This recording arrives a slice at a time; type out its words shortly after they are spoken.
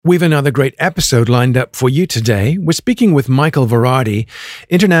We've another great episode lined up for you today. We're speaking with Michael Varadi,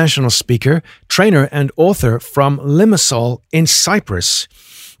 international speaker, trainer, and author from Limassol in Cyprus.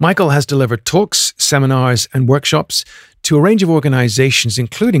 Michael has delivered talks, seminars, and workshops to a range of organizations,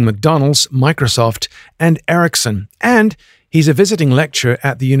 including McDonald's, Microsoft, and Ericsson. And he's a visiting lecturer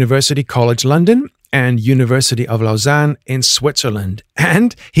at the University College London and University of Lausanne in Switzerland.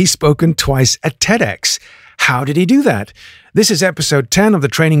 And he's spoken twice at TEDx. How did he do that? This is episode 10 of the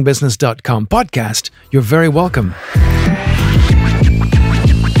trainingbusiness.com podcast. You're very welcome.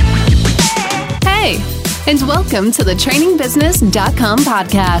 Hey, and welcome to the trainingbusiness.com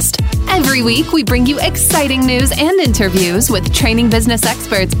podcast. Every week, we bring you exciting news and interviews with training business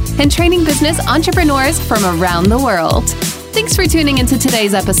experts and training business entrepreneurs from around the world. Thanks for tuning into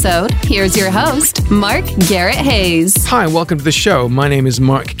today's episode. Here's your host, Mark Garrett Hayes. Hi, welcome to the show. My name is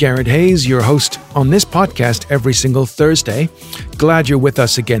Mark Garrett Hayes, your host on this podcast every single Thursday. Glad you're with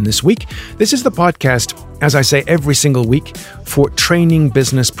us again this week. This is the podcast, as I say, every single week for training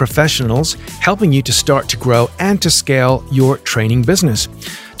business professionals, helping you to start to grow and to scale your training business.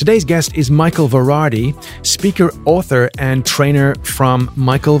 Today's guest is Michael Varadi, speaker, author, and trainer from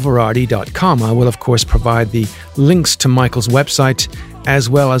michaelvaradi.com. I will, of course, provide the links to Michael's website, as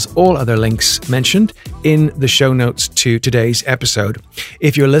well as all other links mentioned in the show notes to today's episode.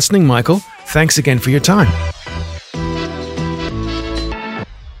 If you're listening, Michael, thanks again for your time.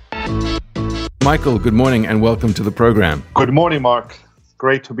 Michael, good morning and welcome to the program. Good morning, Mark.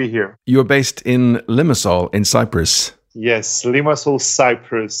 Great to be here. You're based in Limassol in Cyprus. Yes, Limassol,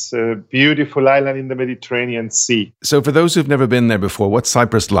 Cyprus, a beautiful island in the Mediterranean Sea. So for those who've never been there before, what's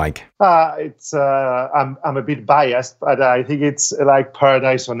Cyprus like? I'm a bit biased, but I think it's like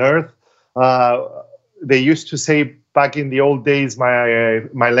paradise on earth. They used to say back in the old days,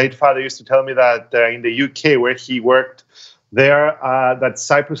 my late father used to tell me that in the UK where he worked there, that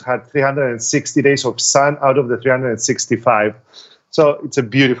Cyprus had 360 days of sun out of the 365. So it's a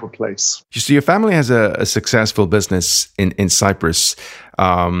beautiful place. So your family has a successful business in Cyprus.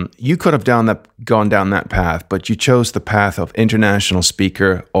 You could have gone down that path, but you chose the path of international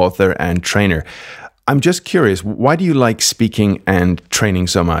speaker, author, and trainer. I'm just curious, why do you like speaking and training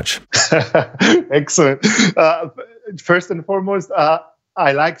so much? Excellent. First and foremost,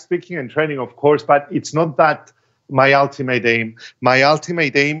 I like speaking and training, of course, but it's not that my ultimate aim. My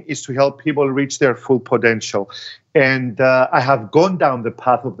ultimate aim is to help people reach their full potential. And I have gone down the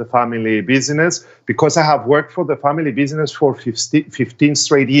path of the family business because I have worked for the family business for 15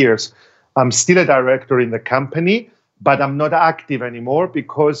 straight years. I'm still a director in the company, but I'm not active anymore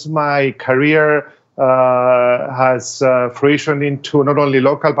because my career has fruition into not only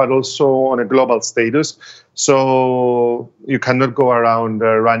local, but also on a global status. So you cannot go around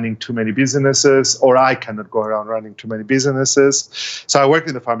running too many businesses, or I cannot go around running too many businesses. So I worked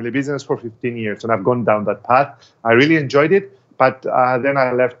in the family business for 15 years, and I've gone down that path. I really enjoyed it, but then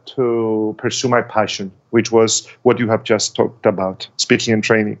I left to pursue my passion, which was what you have just talked about, speaking and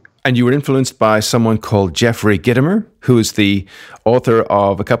training. And you were influenced by someone called Jeffrey Gitomer, who is the author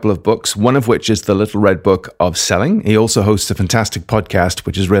of a couple of books, one of which is The Little Red Book of Selling. He also hosts a fantastic podcast,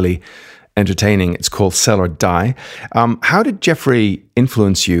 which is really entertaining. It's called Sell or Die. How did Jeffrey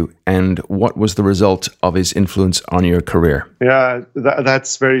influence you, and what was the result of his influence on your career? Yeah,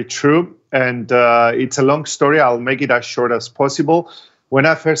 that's very true. And it's a long story. I'll make it as short as possible. When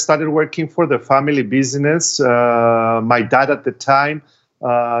I first started working for the family business, my dad at the time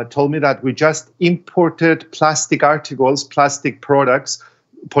told me that we just imported plastic articles, plastic products,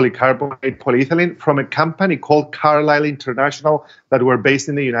 polycarbonate, polyethylene, from a company called Carlisle International that were based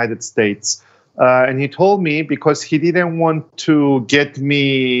in the United States. And he told me, because he didn't want to get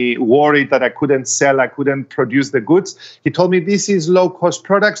me worried that I couldn't sell, I couldn't produce the goods, he told me, this is low-cost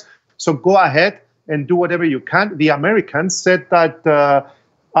products, so go ahead and do whatever you can. The Americans said that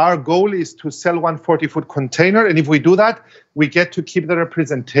our goal is to sell 140-foot container, and if we do that, we get to keep the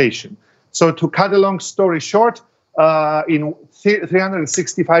representation. So to cut a long story short, in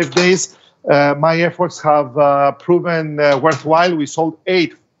 365 days, my efforts have proven worthwhile. We sold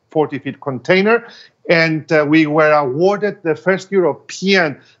 8 40-foot container, and we were awarded the first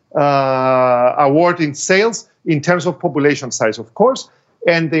European award in sales in terms of population size, of course.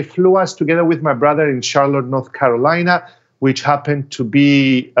 And they flew us together with my brother in Charlotte, North Carolina, which happened to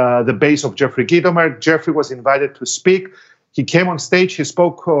be the base of Jeffrey Gitomer. Jeffrey was invited to speak. He came on stage, he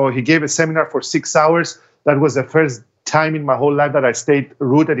spoke, he gave a seminar for 6 hours. That was the first time in my whole life that I stayed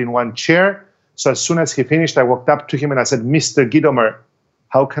rooted in one chair. So as soon as he finished, I walked up to him and I said, Mr. Gitomer,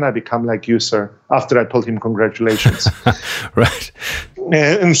 how can I become like you, sir? After I told him congratulations. Right.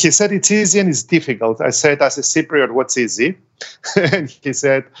 And he said, it's easy and it's difficult. I said, as a Cypriot, what's easy? And he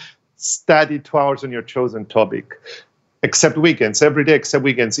said, study 2 hours on your chosen topic. Except weekends, every day except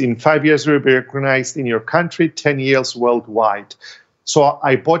weekends. In 5 years, you'll be recognized in your country, 10 years worldwide. So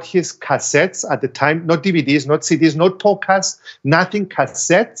I bought his cassettes at the time, not DVDs, not CDs, not podcasts, nothing,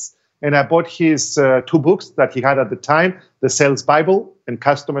 cassettes. And I bought his 2 books that he had at the time, The Sales Bible and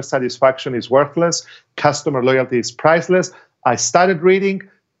Customer Satisfaction is Worthless, Customer Loyalty is Priceless. I started reading.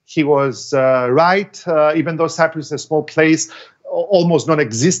 He was right. Even though Cyprus is a small place, almost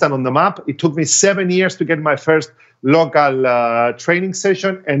non-existent on the map, it took me 7 years to get my first local training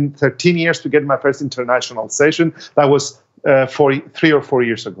session and 13 years to get my first international session. That was 3 or 4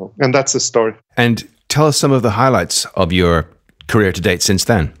 years ago. And that's the story. And tell us some of the highlights of your career to date since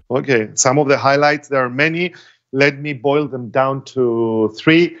then. Okay, some of the highlights, there are many. Let me boil them down to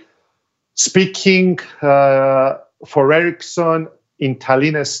 3. Speaking for Ericsson in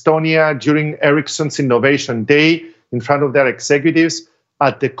Tallinn, Estonia, during Ericsson's Innovation Day in front of their executives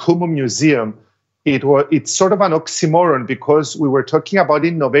at the Kumu Museum. It's sort of an oxymoron because we were talking about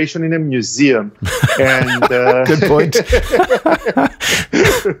innovation in a museum. And good point.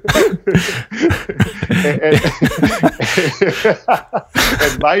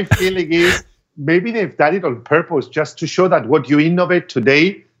 and my feeling is maybe they've done it on purpose just to show that what you innovate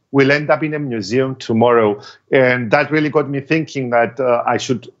today will end up in a museum tomorrow. And that really got me thinking that I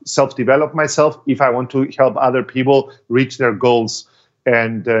should self-develop myself if I want to help other people reach their goals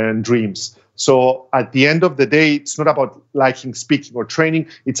and dreams. So at the end of the day, it's not about liking speaking or training.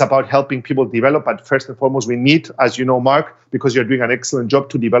 It's about helping people develop. But first and foremost, we need, as you know, Mark, because you're doing an excellent job,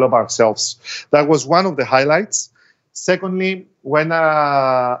 to develop ourselves. That was one of the highlights. Secondly, when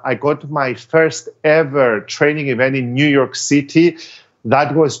I got my first ever training event in New York City,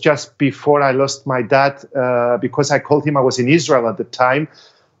 that was just before I lost my dad, because I called him. I was in Israel at the time.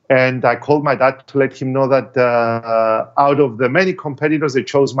 And I called my dad to let him know that out of the many competitors, they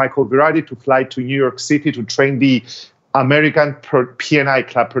chose Michael Virardi to fly to New York City to train the American P&I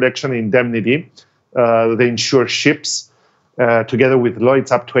Club, Protection Indemnity. They insure ships together with Lloyd's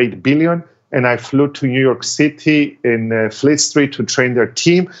up to $8 billion. And I flew to New York City in Fleet Street to train their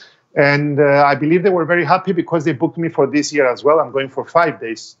team. And I believe they were very happy because they booked me for this year as well. I'm going for 5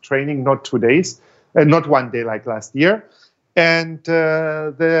 days training, not 2 days, and not 1 day like last year. And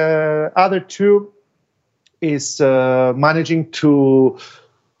the other 2 is managing to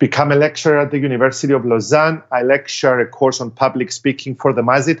become a lecturer at the University of Lausanne. I lecture a course on public speaking for the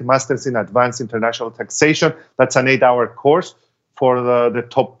MASIT, Masters in Advanced International Taxation. That's an 8-hour course for the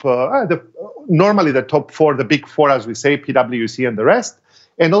top, normally the top 4, the big 4, as we say, PwC and the rest.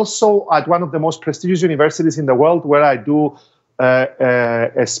 And also at one of the most prestigious universities in the world, where I do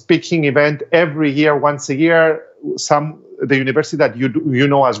a speaking event every year, once a year. The university that you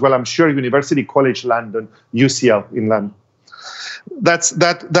know as well, I'm sure, University College London, UCL in London.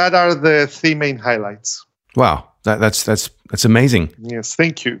 That are the 3 main highlights. Wow, that's amazing. Yes,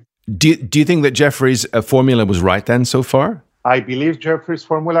 thank you. Do you think that Jeffrey's formula was right then so far? I believe Jeffrey's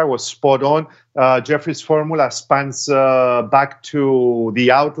formula was spot on. Jeffrey's formula spans back to The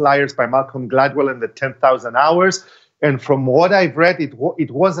Outliers by Malcolm Gladwell and the 10,000 Hours. And from what I've read,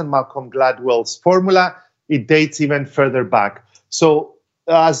 it wasn't Malcolm Gladwell's formula. It dates even further back. So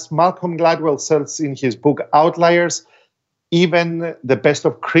as Malcolm Gladwell says in his book Outliers, even the best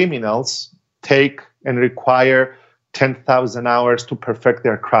of criminals take and require 10,000 hours to perfect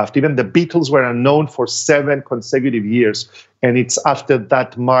their craft. Even the Beatles were unknown for 7 consecutive years. And it's after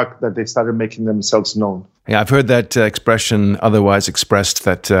that mark that they started making themselves known. Yeah, I've heard that expression otherwise expressed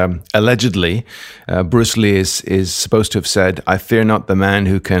that allegedly Bruce Lee is supposed to have said, "I fear not the man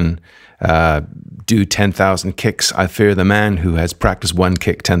who can do 10,000 kicks. I fear the man who has practiced one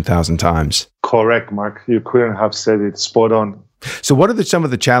kick 10,000 times." Correct, Mark. You couldn't have said it spot on. So what are some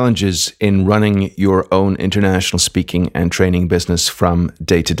of the challenges in running your own international speaking and training business from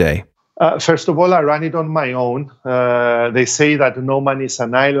day to day? First of all, I run it on my own. They say that no man is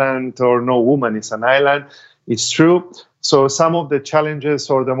an island or no woman is an island. It's true. So some of the challenges,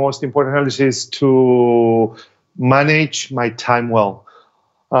 or the most important challenge, is to manage my time well.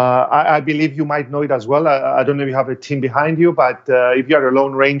 I believe you might know it as well. I don't know if you have a team behind you, but if you're a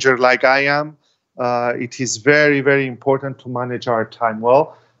lone ranger like I am, it is very, very important to manage our time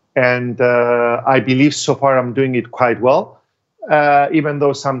well. And I believe so far I'm doing it quite well. Even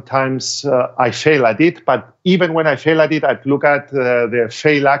though sometimes I fail at it. But even when I fail at it, I'd look at the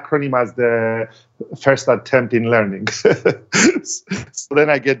FAIL acronym as the first attempt in learning. So then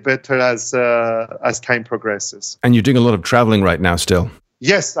I get better as time progresses. And you're doing a lot of traveling right now still.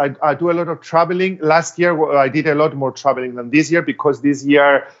 Yes, I do a lot of traveling. Last year, I did a lot more traveling than this year because this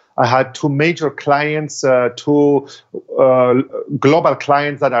year I had two major clients, two global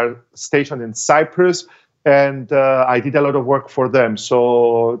clients that are stationed in Cyprus, and I did a lot of work for them.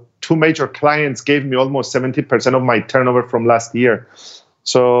 So two major clients gave me almost 70% of my turnover from last year.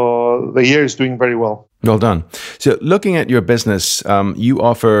 So the year is doing very well. Well done. So looking at your business, you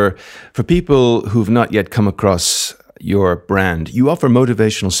offer, for people who've not yet come across your brand, you offer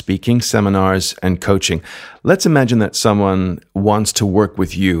motivational speaking, seminars, and coaching. Let's imagine that someone wants to work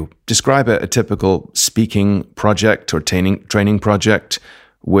with you. Describe a typical speaking project or training project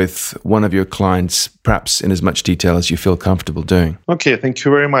with one of your clients, perhaps in as much detail as you feel comfortable doing. Okay, thank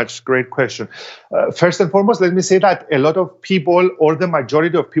you very much. Great question. First and foremost, let me say that a lot of people, or the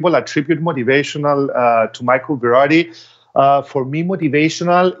majority of people, attribute motivational to Michael Berardi. For me,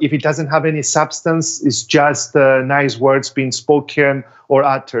 motivational, if it doesn't have any substance, is just nice words being spoken or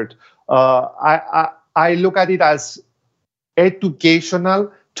uttered. I look at it as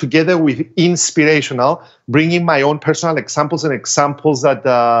educational together with inspirational, bringing my own personal examples and examples that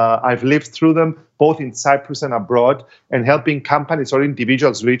I've lived through them, both in Cyprus and abroad, and helping companies or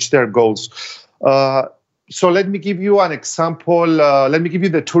individuals reach their goals. So let me give you an example. Let me give you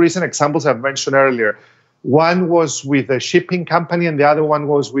the two recent examples I've mentioned earlier. One was with a shipping company, and the other one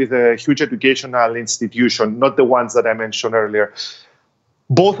was with a huge educational institution, not the ones that I mentioned earlier.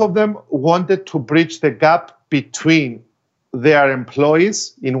 Both of them wanted to bridge the gap between their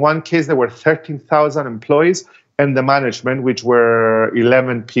employees. In one case, there were 13,000 employees, and the management, which were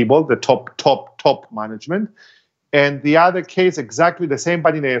 11 people, the top management. And the other case, exactly the same,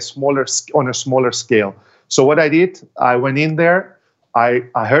 but on a smaller scale. So what I did, I went in there. I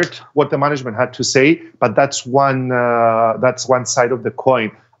heard what the management had to say, but that's one side of the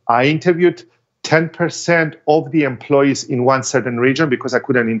coin. I interviewed 10% of the employees in one certain region because I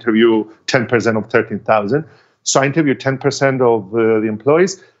couldn't interview 10% of 13,000. So I interviewed 10% of the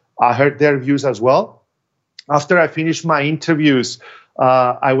employees. I heard their views as well. After I finished my interviews,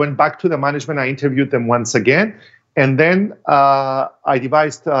 I went back to the management. I interviewed them once again. And then I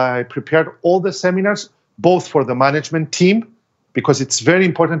prepared all the seminars, both for the management team, because it's very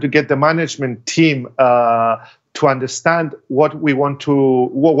important to get the management team to understand what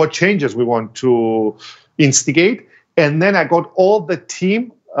changes we want to instigate. And then I got all the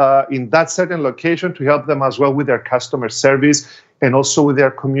team in that certain location to help them as well with their customer service and also with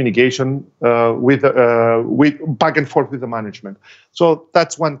their communication with back and forth with the management. So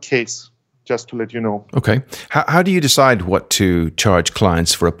that's one case, just to let you know. Okay. How do you decide what to charge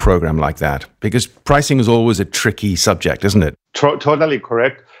clients for a program like that? Because pricing is always a tricky subject, isn't it? Totally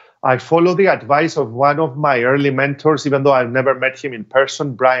correct. I follow the advice of one of my early mentors, even though I've never met him in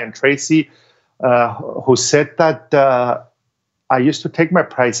person, Brian Tracy, who said that I used to take my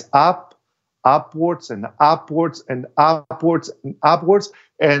price upwards and upwards and upwards and upwards.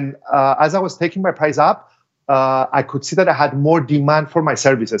 And as I was taking my price up, I could see that I had more demand for my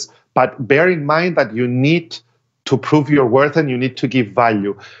services. But bear in mind that you need to prove your worth and you need to give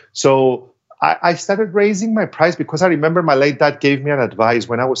value. So I started raising my price because I remember my late dad gave me an advice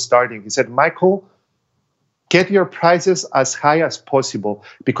when I was starting. He said, Michael, get your prices as high as possible,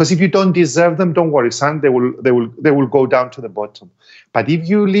 because if you don't deserve them, don't worry, son, they will go down to the bottom. But if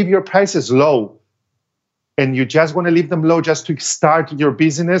you leave your prices low and you just want to leave them low just to start your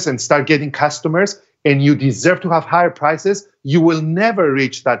business and start getting customers, and you deserve to have higher prices, you will never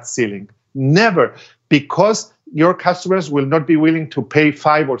reach that ceiling. Never. Because your customers will not be willing to pay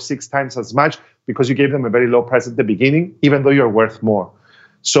 5 or 6 times as much because you gave them a very low price at the beginning, even though you're worth more.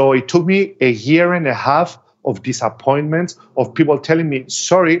 So it took me a year and a half of disappointments, of people telling me,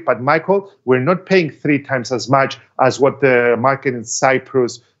 sorry, but Michael, we're not paying 3 times as much as what the market in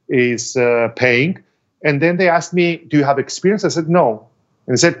Cyprus is paying. And then they asked me, do you have experience? I said, no.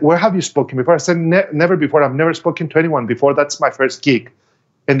 And they said, where have you spoken before? I said, never before. I've never spoken to anyone before. That's my first gig.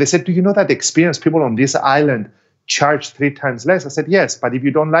 And they said, do you know that experienced people on this island charge 3 times less? I said, yes, but if you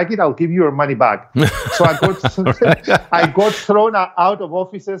don't like it, I'll give you your money back. So I got thrown out of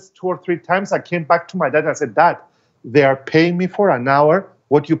offices 2 or 3 times. I came back to my dad and I said, Dad, they are paying me for an hour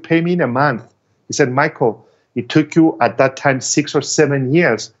what you pay me in a month. He said, Michael, it took you at that time 6 or 7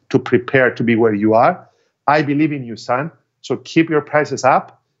 years to prepare to be where you are. I believe in you, son. So keep your prices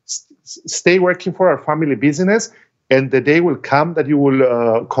up. Stay working for our family business, and the day will come that you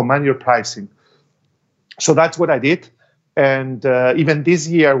will command your pricing. So that's what I did. And even this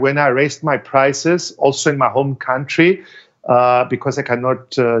year, when I raised my prices, also in my home country, because I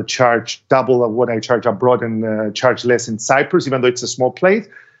cannot charge double of what I charge abroad and charge less in Cyprus, even though it's a small place,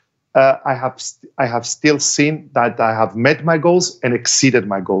 I have still seen that I have met my goals and exceeded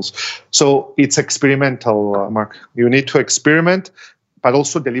my goals. So it's experimental, Mark. You need to experiment, but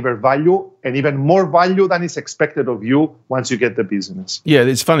also deliver value, and even more value than is expected of you once you get the business. Yeah,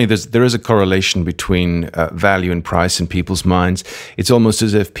 it's funny. There is a correlation between value and price in people's minds. It's almost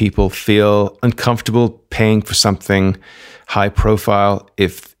as if people feel uncomfortable paying for something high profile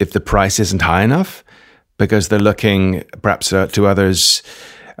if the price isn't high enough, because they're looking perhaps to others.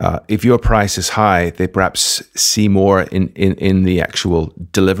 If your price is high, they perhaps see more in the actual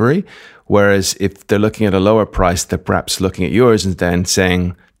delivery. Whereas if they're looking at a lower price, they're perhaps looking at yours and then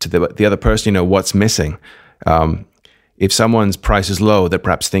saying to the other person, what's missing? If someone's price is low, they're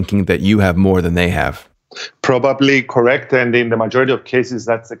perhaps thinking that you have more than they have. Probably correct. And in the majority of cases,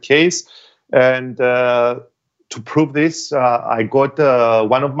 that's the case. And to prove this, I got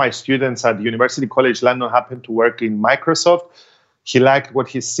one of my students at University College London happened to work in Microsoft. He liked what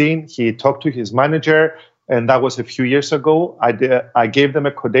he's seen. He talked to his manager, and that was a few years ago. I gave them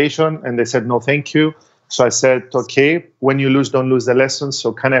a quotation, and they said, no, thank you. So I said, okay, when you lose, don't lose the lessons.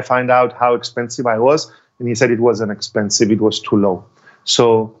 So can I find out how expensive I was? And he said it wasn't expensive. It was too low.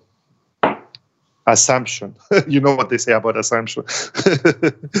 So assumption. You know what they say about assumption.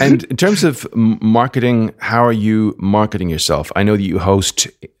 And in terms of marketing, how are you marketing yourself? I know that you host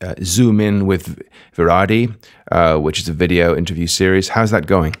Zoom In with Viradi, which is a video interview series. How's that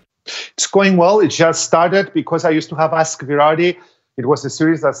going? It's going well. It just started because I used to have Ask Viradi. It was a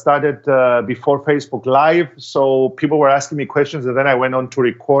series that started before Facebook Live. So people were asking me questions, and then I went on to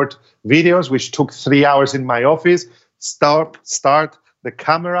record videos, which took 3 hours in my office, start the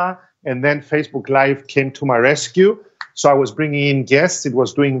camera, and then Facebook Live came to my rescue. So I was bringing in guests. It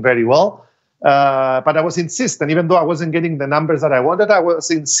was doing very well. But I was insistent. Even though I wasn't getting the numbers that I wanted, I was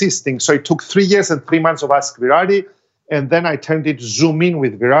insisting. So it took 3 years and 3 months of Ask Viradi. And then I turned it Zoom In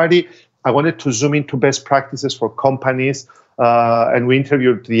with Viradi. I wanted to zoom into best practices for companies. And we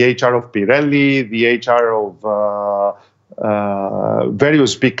interviewed the HR of Pirelli, the HR of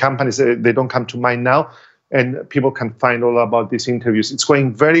various big companies. They don't come to mind now. And people can find all about these interviews. It's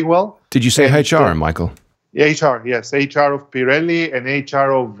going very well. Did you say HR, Michael? HR, yes. HR of Pirelli and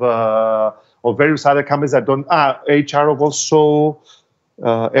HR of various other companies that don't... HR of also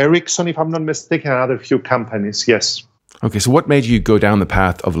Ericsson, if I'm not mistaken, and other few companies, yes. Okay, so what made you go down the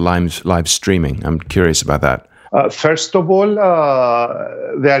path of live streaming? I'm curious about that. First of all,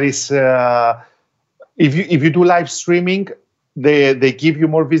 there is... if you do live streaming, they give you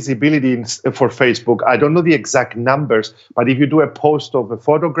more visibility for Facebook. I don't know the exact numbers, but if you do a post of a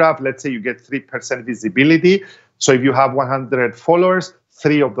photograph, let's say you get 3% visibility. So if you have 100 followers,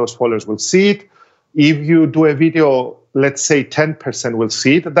 3 of those followers will see it. If you do a video, let's say 10% will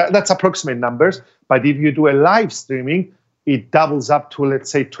see it. That's approximate numbers. But if you do a live streaming, it doubles up to, let's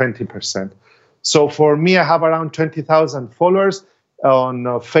say, 20%. So for me, I have around 20,000 followers on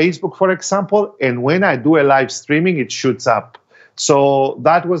Facebook, for example. And when I do a live streaming, it shoots up. So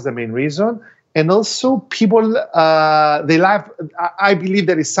that was the main reason. And also people, they laugh. I believe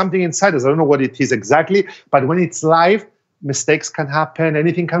there is something inside us. I don't know what it is exactly, but when it's live, mistakes can happen.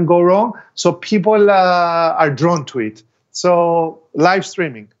 Anything can go wrong. So people are drawn to it. So live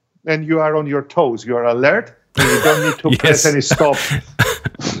streaming, and you are on your toes. You are alert, and you don't need to press any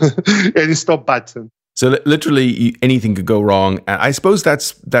stop button. So literally anything could go wrong. And I suppose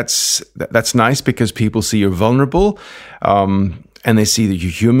that's nice because people see you're vulnerable, and they see that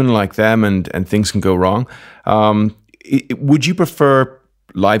you're human like them, and things can go wrong. Would you prefer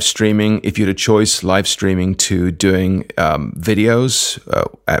live streaming, if you had a choice, live streaming to doing videos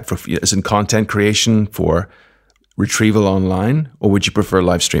as in content creation for retrieval online, or would you prefer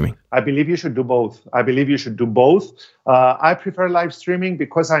live streaming? I believe you should do both. I prefer live streaming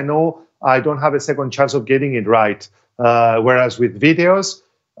because I know I don't have a second chance of getting it right. Whereas with videos,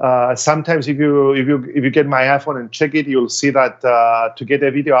 sometimes if you get my iPhone and check it, you'll see that to get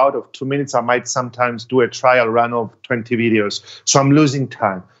a video out of 2 minutes, I might sometimes do a trial run of 20 videos. So I'm losing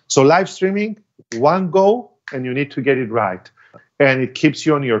time. So live streaming, one go, and you need to get it right. And it keeps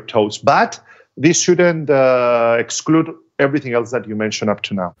you on your toes. But this shouldn't exclude everything else that you mentioned up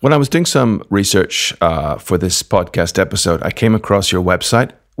to now. When I was doing some research for this podcast episode, I came across your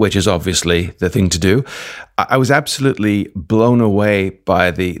website, which is obviously the thing to do. I was absolutely blown away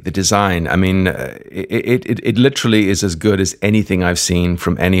by the design. I mean, it literally is as good as anything I've seen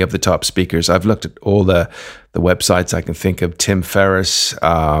from any of the top speakers. I've looked at all the websites I can think of: Tim Ferriss,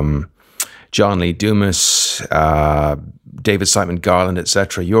 John Lee Dumas, David Simon Garland,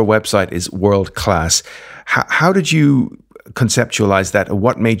 etc. Your website is world class. How did you conceptualize that?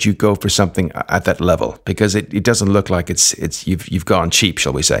 What made you go for something at that level? Because it doesn't look like it's you've gone cheap,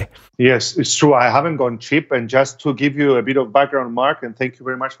 shall we say? Yes, it's true. I haven't gone cheap. And just to give you a bit of background, Mark, and thank you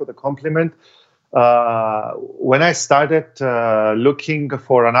very much for the compliment. When I started looking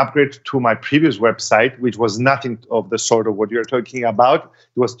for an upgrade to my previous website, which was nothing of the sort of what you're talking about,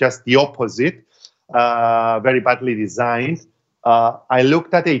 it was just the opposite, very badly designed. I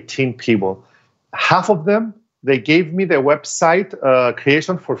looked at 18 people. Half of them, they gave me their website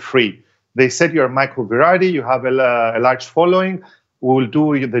creation for free. They said, you're Michael Virardi, you have a large following, we will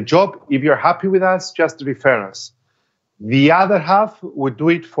do the job. If you're happy with us, just refer us. The other half would do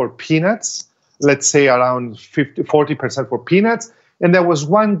it for peanuts, let's say around 40% for peanuts. And there was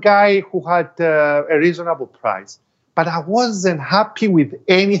one guy who had a reasonable price. But I wasn't happy with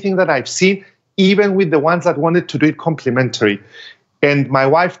anything that I've seen, even with the ones that wanted to do it complimentary. And my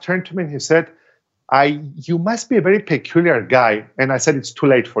wife turned to me and he said, you must be a very peculiar guy. And I said, it's too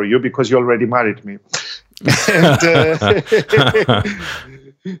late for you because you already married me.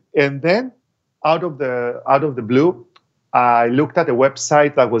 And then out of the blue, I looked at a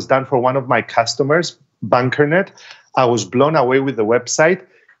website that was done for one of my customers, Bankernet. I was blown away with the website.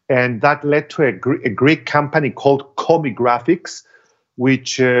 And that led to a Greek company called Komigraphics,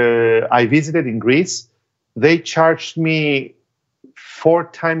 which I visited in Greece. They charged me 4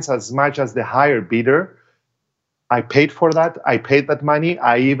 times as much as the higher bidder. I paid for that. I paid that money.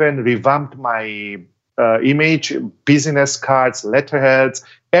 I even revamped my image, business cards, letterheads,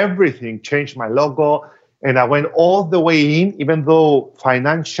 everything, changed my logo. And I went all the way in, even though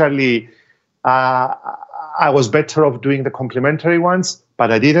financially I was better off doing the complimentary ones,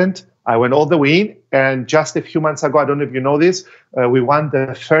 but I didn't. I went all the way in. And just a few months ago, I don't know if you know this, we won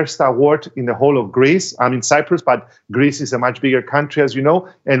the first award in the whole of Greece. I'm in Cyprus, but Greece is a much bigger country, as you know.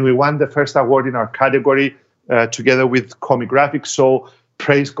 And we won the first award in our category together with Komigraphics. So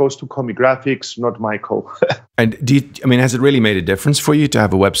praise goes to Komigraphics, not Michael. And has it really made a difference for you to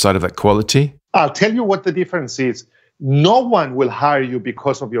have a website of that quality? I'll tell you what the difference is. No one will hire you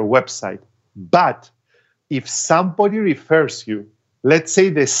because of your website. But if somebody refers you, let's say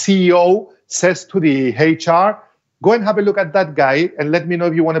the CEO says to the HR, go and have a look at that guy and let me know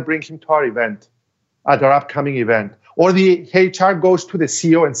if you want to bring him to our event, at our upcoming event. Or the HR goes to the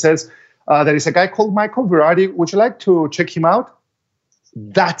CEO and says, there is a guy called Michael Virardi. Would you like to check him out?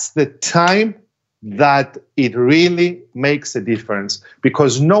 That's the time that it really makes a difference,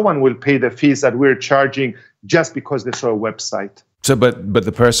 because no one will pay the fees that we're charging just because they saw a website. So, but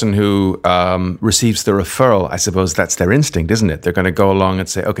the person who receives the referral, I suppose that's their instinct, isn't it? They're going to go along and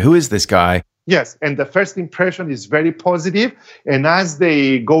say, okay, who is this guy? Yes, and the first impression is very positive. And as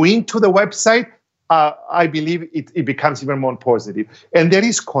they go into the website, I believe it becomes even more positive. And there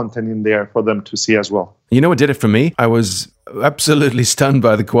is content in there for them to see as well. You know what did it for me? I was absolutely stunned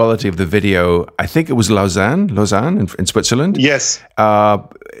by the quality of the video. I think it was Lausanne in Switzerland. Yes.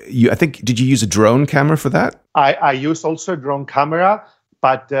 Did you use a drone camera for that? I used also a drone camera,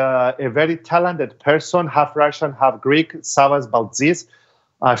 but a very talented person, half Russian, half Greek, Savas Baltzis.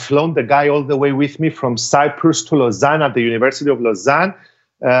 I've flown the guy all the way with me from Cyprus to Lausanne at the University of Lausanne.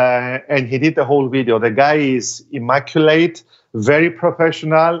 And he did the whole video. The guy is immaculate, very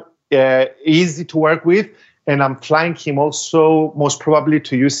professional, easy to work with. And I'm flying him also most probably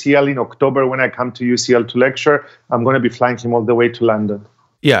to UCL in October when I come to UCL to lecture. I'm going to be flying him all the way to London.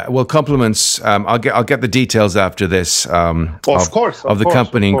 Yeah, well, compliments. I'll get the details after this. Of the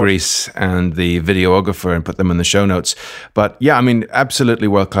company in Greece and the videographer, and put them in the show notes. But yeah, I mean, absolutely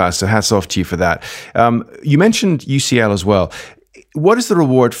world class. So hats off to you for that. You mentioned UCL as well. What is the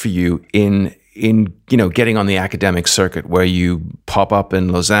reward for you in getting on the academic circuit, where you pop up in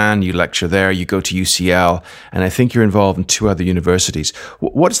Lausanne, you lecture there, you go to UCL, and I think you're involved in 2 other universities.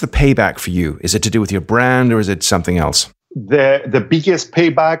 What is the payback for you? Is it to do with your brand, or is it something else? The biggest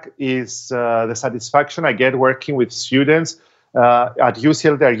payback is the satisfaction I get working with students. At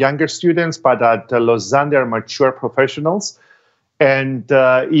UCL, they're younger students, but at Lausanne, they're mature professionals. And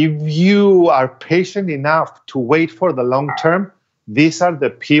if you are patient enough to wait for the long term, these are the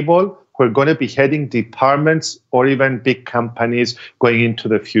people who are going to be heading departments or even big companies going into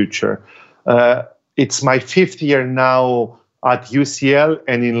the future. It's my 5th year now at UCL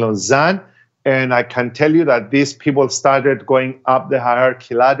and in Lausanne, and I can tell you that these people started going up the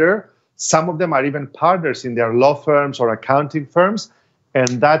hierarchy ladder. Some of them are even partners in their law firms or accounting firms,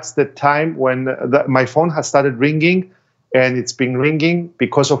 and that's the time when my phone has started ringing, and it's been ringing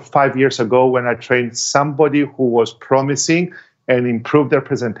because of 5 years ago when I trained somebody who was promising and improve their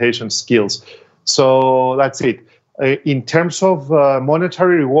presentation skills. So that's it. In terms of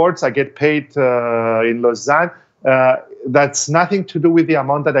monetary rewards, I get paid in Lausanne That's nothing to do with the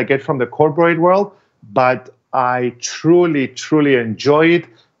amount that I get from the corporate world, but I truly, truly enjoy it.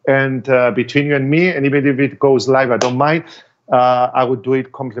 And between you and me, and even if it goes live, I don't mind. I would do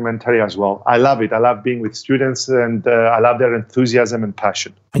it complimentary as well. I love it. I love being with students, and I love their enthusiasm and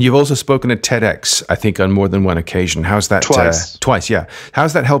passion. And you've also spoken at TEDx, I think, on more than one occasion. How's that? Twice, yeah.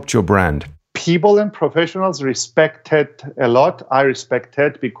 How's that helped your brand? People and professionals respect TED a lot. I respect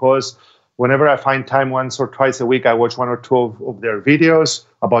TED because whenever I find time, once or twice a week, I watch one or two of their videos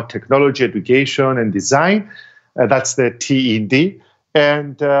about technology, education, and design. That's the TED.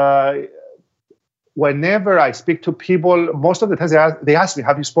 And whenever I speak to people, most of the times they ask me,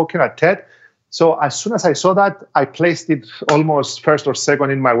 have you spoken at TED? So as soon as I saw that, I placed it almost first or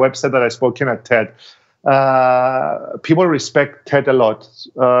second in my website that I spoken at TED. People respect TED a lot,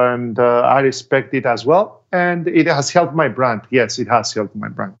 and I respect it as well. And it has helped my brand. Yes, it has helped my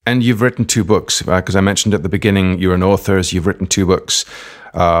brand. And you've written 2 books, because I mentioned at the beginning, you're an author, so you've written 2 books,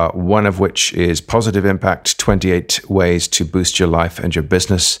 one of which is Positive Impact, 28 Ways to Boost Your Life and Your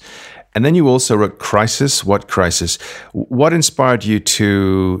Business. And then you also wrote Crisis. What Crisis? What inspired you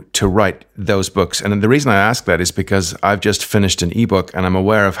to write those books? And the reason I ask that is because I've just finished an ebook, and I'm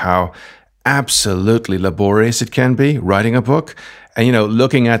aware of how absolutely laborious it can be writing a book. And,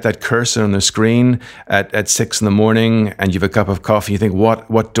 looking at that cursor on the screen at 6 a.m, and you have a cup of coffee, you think,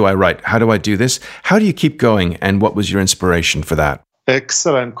 what do I write? How do I do this? How do you keep going? And what was your inspiration for that?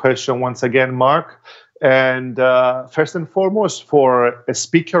 Excellent question once again, Mark. And first and foremost, for a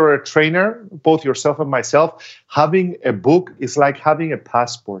speaker or a trainer, both yourself and myself, having a book is like having a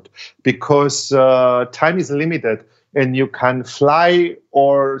passport, because time is limited, and you can fly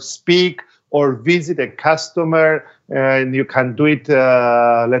or speak or visit a customer, and you can do it,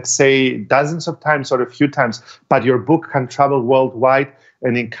 let's say, dozens of times or a few times, but your book can travel worldwide,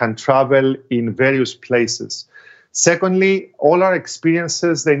 and it can travel in various places. Secondly, all our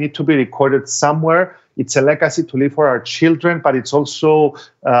experiences, they need to be recorded somewhere. It's a legacy to leave for our children, but it's also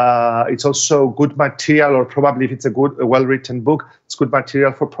good material, or probably if it's a well-written book, it's good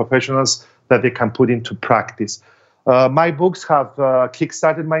material for professionals that they can put into practice. My books have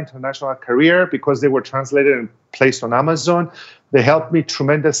kickstarted my international career because they were translated and placed on Amazon. They helped me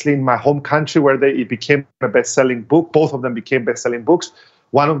tremendously in my home country, where it became a best-selling book. Both of them became best-selling books.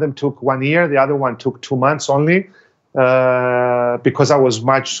 One of them took 1 year. The other one took 2 months only, because I was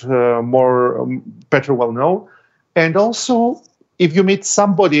much better well-known. And also, if you meet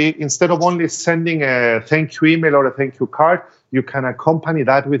somebody, instead of only sending a thank you email or a thank you card, you can accompany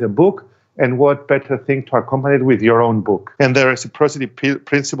that with a book. And what better thing to accompany it with your own book? And the reciprocity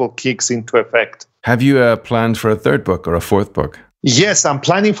principle kicks into effect. Have you planned for a 3rd book or a 4th book? Yes, I'm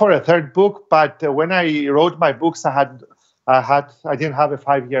planning for a 3rd book. But when I wrote my books, I didn't have a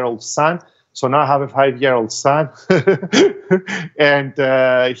 5-year-old son. So now I have a 5-year-old son. And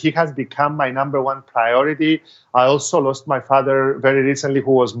he has become my number 1 priority. I also lost my father very recently,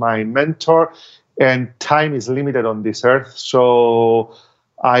 who was my mentor. And time is limited on this earth. So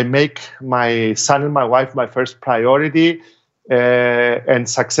I make my son and my wife my first priority, and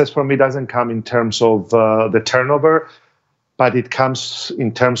success for me doesn't come in terms of the turnover, but it comes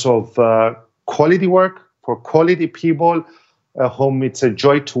in terms of quality work for quality people whom it's a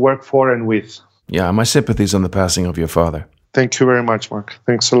joy to work for and with. Yeah, my sympathies on the passing of your father. Thank you very much, Mark.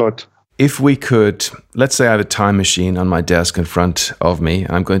 Thanks a lot. If we could, let's say I have a time machine on my desk in front of me,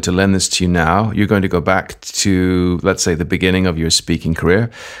 and I'm going to lend this to you now. You're going to go back to, let's say, the beginning of your speaking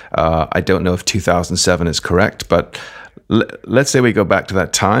career. I don't know if 2007 is correct, but let's say we go back to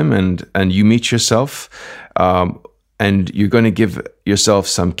that time, and you meet yourself, and you're going to give yourself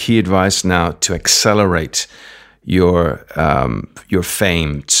some key advice now to accelerate your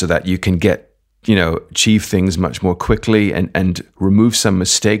fame, so that you can achieve things much more quickly, and remove some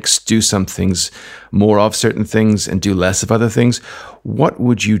mistakes, do some things, more of certain things, and do less of other things. What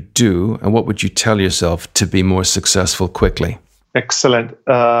would you do, and what would you tell yourself to be more successful quickly? Excellent.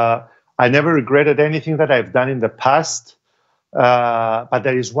 I never regretted anything that I've done in the past. But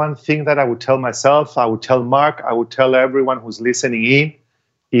there is one thing that I would tell myself, I would tell Mark, I would tell everyone who's listening in,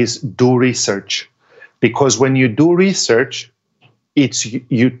 is do research. Because when you do research,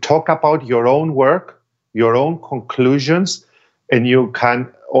 you talk about your own work, your own conclusions, and you can,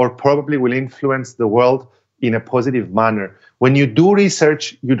 or probably will, influence the world in a positive manner. When you do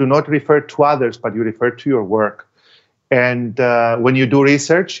research, you do not refer to others, but you refer to your work. And when you do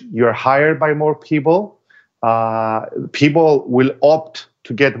research, you're hired by more people. People will opt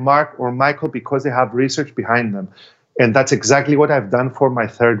to get Mark or Michael because they have research behind them. And that's exactly what I've done for my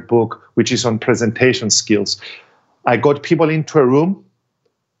 3rd book, which is on presentation skills. I got people into a room.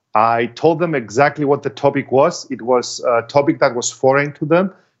 I told them exactly what the topic was. It was a topic that was foreign to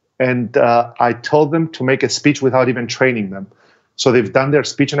them. And I told them to make a speech without even training them. So they've done their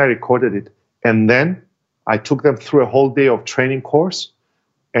speech and I recorded it. And then I took them through a whole day of training course.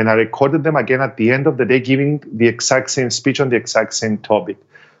 And I recorded them again at the end of the day, giving the exact same speech on the exact same topic.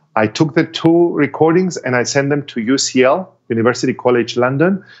 I took the 2 recordings and I sent them to UCL, University College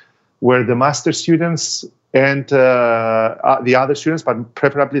London, where the master students and the other students, but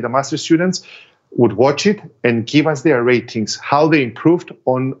preferably the master students, would watch it and give us their ratings, how they improved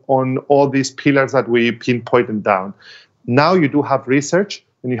on all these pillars that we pinpointed down. Now you do have research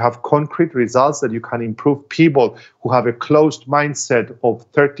and you have concrete results that you can improve people who have a closed mindset of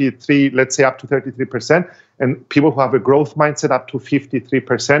 33, let's say up to 33%, and people who have a growth mindset up to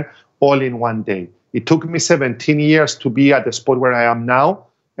 53%, all in one day. It took me 17 years to be at the spot where I am now,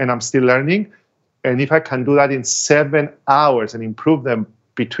 and I'm still learning. And if I can do that in 7 hours and improve them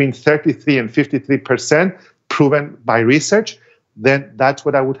between 33 and 53%, proven by research, then that's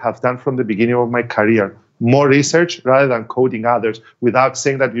what I would have done from the beginning of my career. More research rather than coding others, without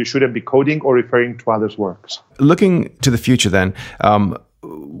saying that you shouldn't be coding or referring to others' works. Looking to the future then,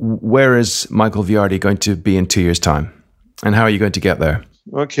 where is Michael Viardi going to be in 2 years' time? And how are you going to get there?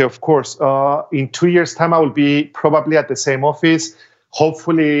 Okay, of course. In 2 years' time, I will be probably at the same office,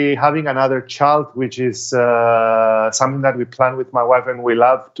 hopefully having another child, which is something that we plan with my wife and we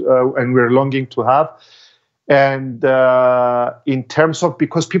love and we're longing to have. And in terms of,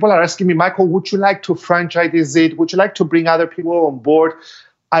 because people are asking me, Michael, would you like to franchise it? Would you like to bring other people on board?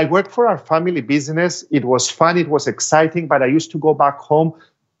 I work for our family business. It was fun. It was exciting. But I used to go back home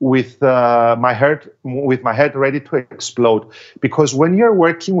with my head ready to explode. Because when you're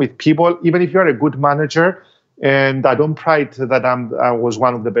working with people, even if you're a good manager, and I don't pride that I was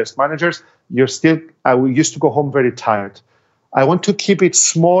one of the best managers, I used to go home very tired. I want to keep it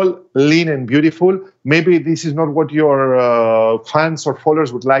small, lean, and beautiful. Maybe this is not what your fans or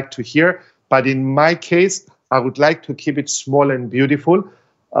followers would like to hear, but in my case, I would like to keep it small and beautiful.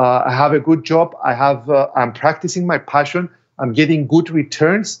 I have a good job. I'm practicing my passion. I'm getting good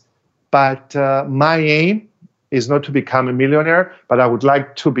returns, but my aim is not to become a millionaire, but I would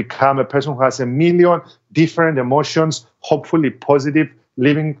like to become a person who has a million different emotions, hopefully positive,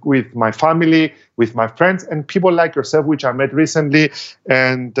 living with my family, with my friends, and people like yourself, which I met recently,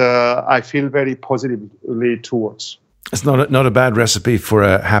 and I feel very positively towards. It's not a bad recipe for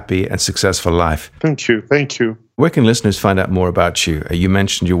a happy and successful life. Thank you. Thank you. Where can listeners find out more about you? You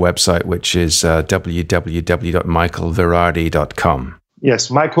mentioned your website, which is www.michaelvirardi.com. Yes,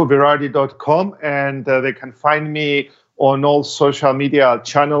 michaelvirardi.com, and they can find me on all social media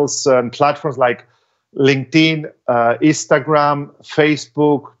channels and platforms like LinkedIn, Instagram,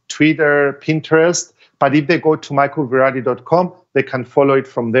 Facebook, Twitter, Pinterest. But if they go to michaelvirardi.com, they can follow it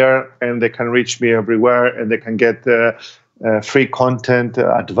from there, and they can reach me everywhere, and they can get free content,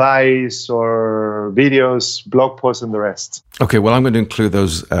 advice, or videos, blog posts, and the rest. Okay, well, I'm going to include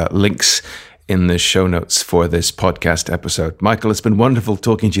those links in the show notes for this podcast episode. Michael, it's been wonderful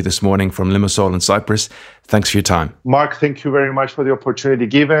talking to you this morning from Limassol in Cyprus. Thanks for your time. Mark, thank you very much for the opportunity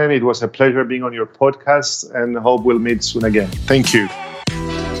given. It was a pleasure being on your podcast, and hope we'll meet soon again. Thank you.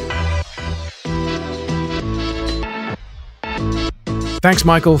 Thanks,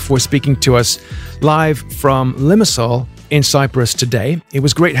 Michael, for speaking to us live from Limassol in Cyprus today. It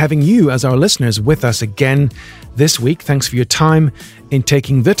was great having you as our listeners with us again this week. Thanks for your time in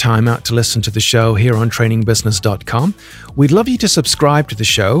taking the time out to listen to the show here on trainingbusiness.com. We'd love you to subscribe to the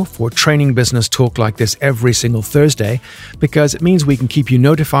show for training business talk like this every single Thursday, because it means we can keep you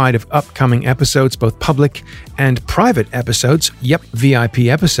notified of upcoming episodes, both public and private episodes. Yep, VIP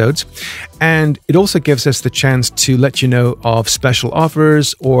episodes. And it also gives us the chance to let you know of special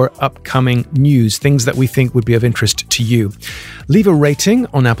offers or upcoming news, things that we think would be of interest to you. Leave a rating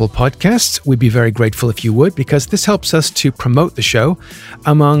on Apple Podcasts. We'd be very grateful if you would, because this helps us to promote the show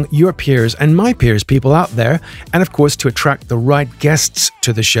among your peers and my peers, people out there, and of course to attract the right guests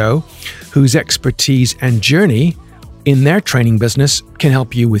to the show whose expertise and journey in their training business can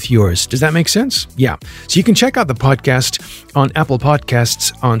help you with yours. Does that make sense? Yeah. So you can check out the podcast on Apple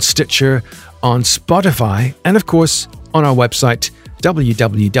Podcasts, on Stitcher, on Spotify, and of course on our website,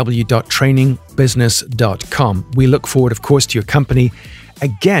 www.trainingbusiness.com. We look forward, of course, to your company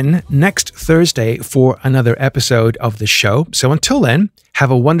again next Thursday for another episode of the show. So until then, have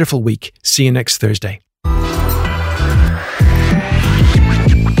a wonderful week. See you next Thursday.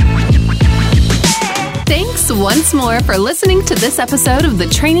 Thanks once more for listening to this episode of the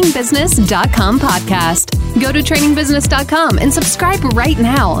TrainingBusiness.com podcast. Go to TrainingBusiness.com and subscribe right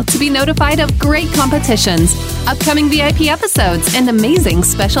now to be notified of great competitions, upcoming VIP episodes, and amazing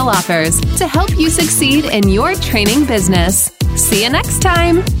special offers to help you succeed in your training business. See you next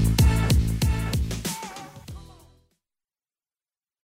time.